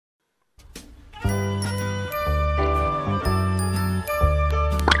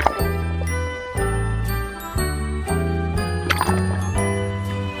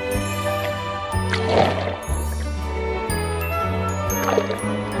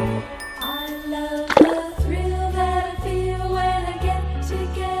I love the thrill that I feel when I get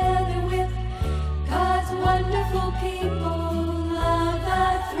together with God's wonderful people. Love the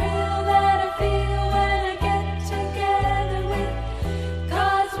thrill that I feel when I get together with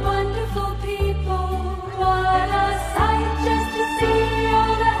God's wonderful people. What a sight just to see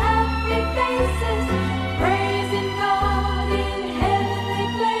all the happy faces, praising God in heavenly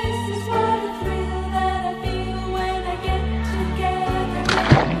places. What a thrill that I feel when I get together with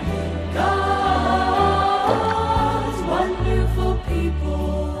God's wonderful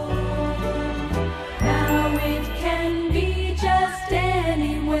people. Now it can be just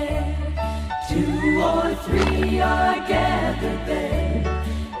anywhere, two or three are gathered there,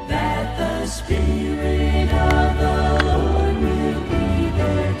 that the Spirit of the Lord will be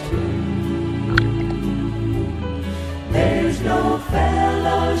there too. There's no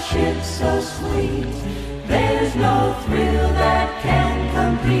fellowship so sweet, there's no thrill that can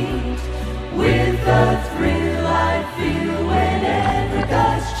compete with the thrill I feel whenever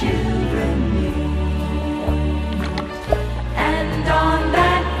God's children meet. And on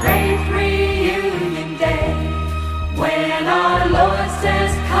that great reunion day, when our Lord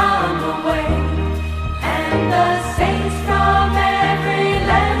says, "Come away," and the saints from every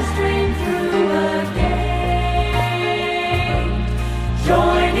land stream through again,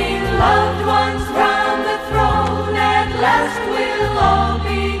 joining loved ones round the throne, at last we'll all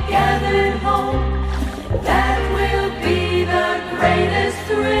be gathered home. That will be the greatest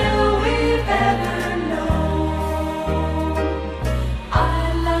thrill we've ever known. I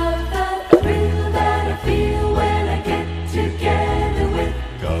love the thrill that I feel when I get together with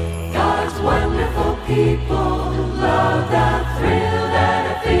God's wonderful people. Love the thrill that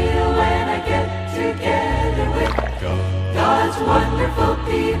I feel when I get together with God's wonderful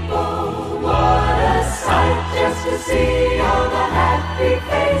people. What a sight just to see all the happy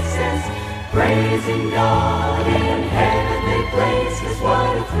faces, praising God in heavenly places.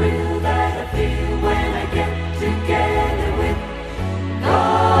 What a thrill that I feel when I get together with God's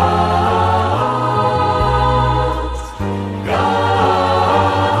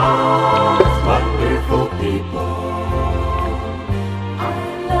wonderful people. I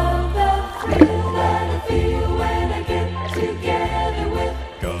love the thrill that I feel when I get together with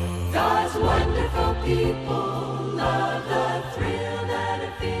God's wonderful people. Love the thrill that I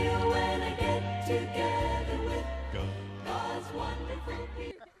feel when I get together with God's wonderful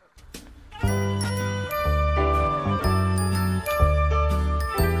people.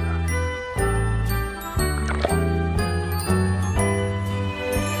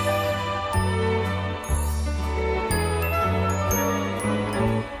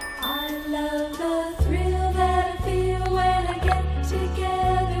 I love the thrill that I feel when I get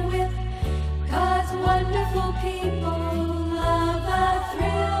together with God's wonderful people. Love the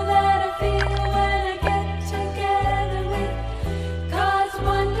thrill that I feel when I get together with God's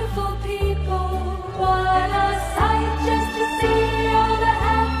wonderful people. What a sight just to see all the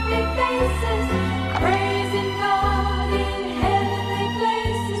happy faces, praising God in heavenly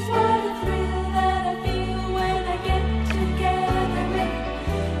places. What a thrill that I feel when I get together with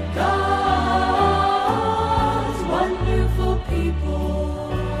God's wonderful people.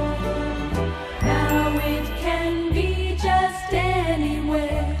 Now it can be just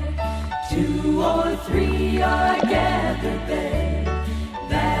anywhere, two or three are gathered there,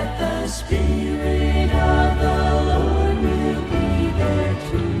 that the Spirit of the Lord will be there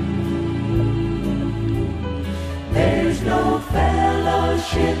too. There's no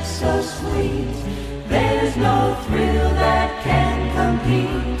fellowship so sweet, there's no thrill that can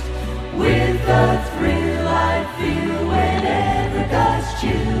compete with the thrill I feel whenever God's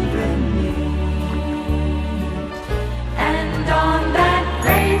children meet. And on that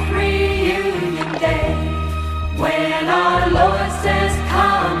great reunion day, when our Lord says,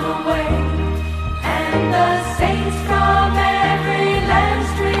 "Come away," and the saints from every land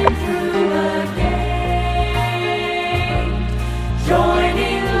stream through again,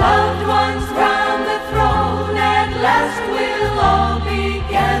 joining loved ones round the throne, at last we'll all be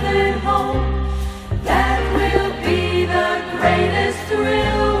gathered home. That will be the greatest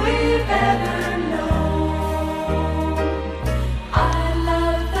thrill we've ever known. I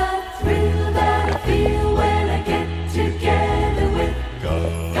love the thrill that I feel when I get together with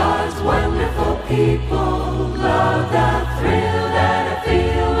God's wonderful people. Love the thrill that I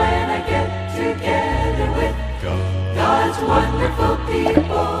feel when I get together with God's wonderful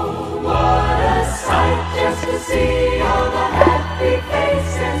people. What a sight just to see all the happy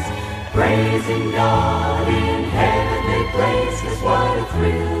faces, praising God in heavenly places. What a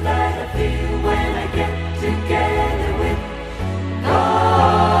thrill that I feel when I get together with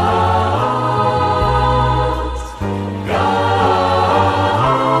God.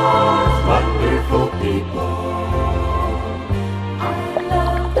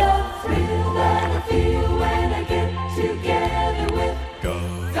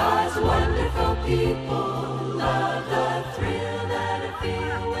 people love the thrill that I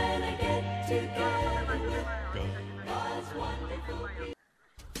feel when I get together with God's wonderful people.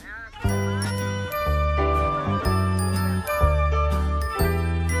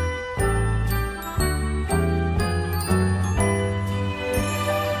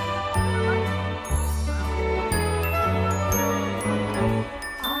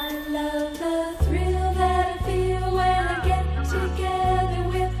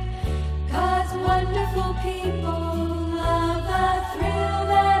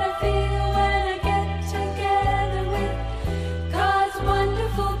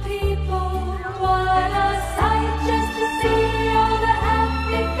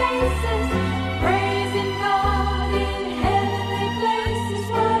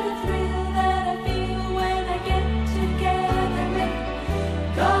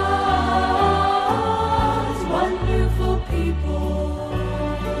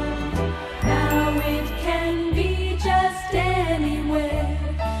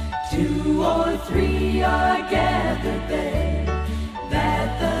 Two or three are gathered there,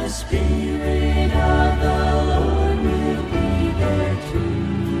 that the Spirit of the Lord will be there too.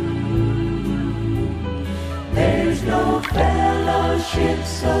 There's no fellowship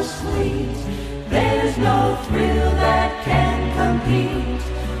so sweet, there's no thrill that can compete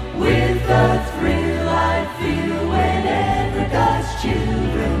with the thrill I feel whenever God's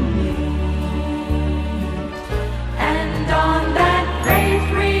children meet. And on that great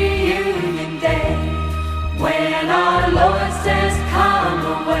reunion day, when our Lord says, "Come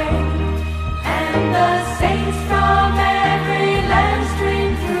away," and the saints from every land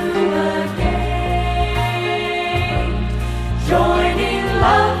stream through the gate, joining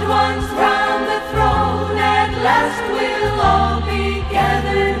loved ones round the throne, at last we'll all be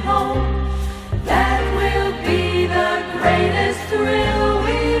gathered home. That will be the greatest thrill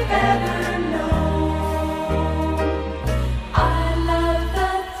we've ever known. I love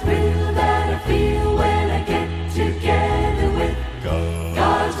the thrill that I feel when I get together with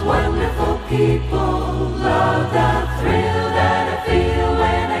God's wonderful people. Love the thrill that I feel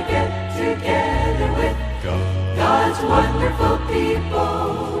when I get together with God's wonderful people.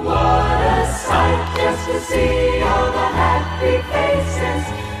 What a sight just to see all the happy faces,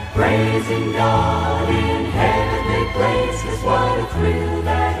 praising God in heavenly places. What a thrill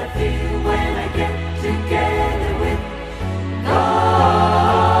that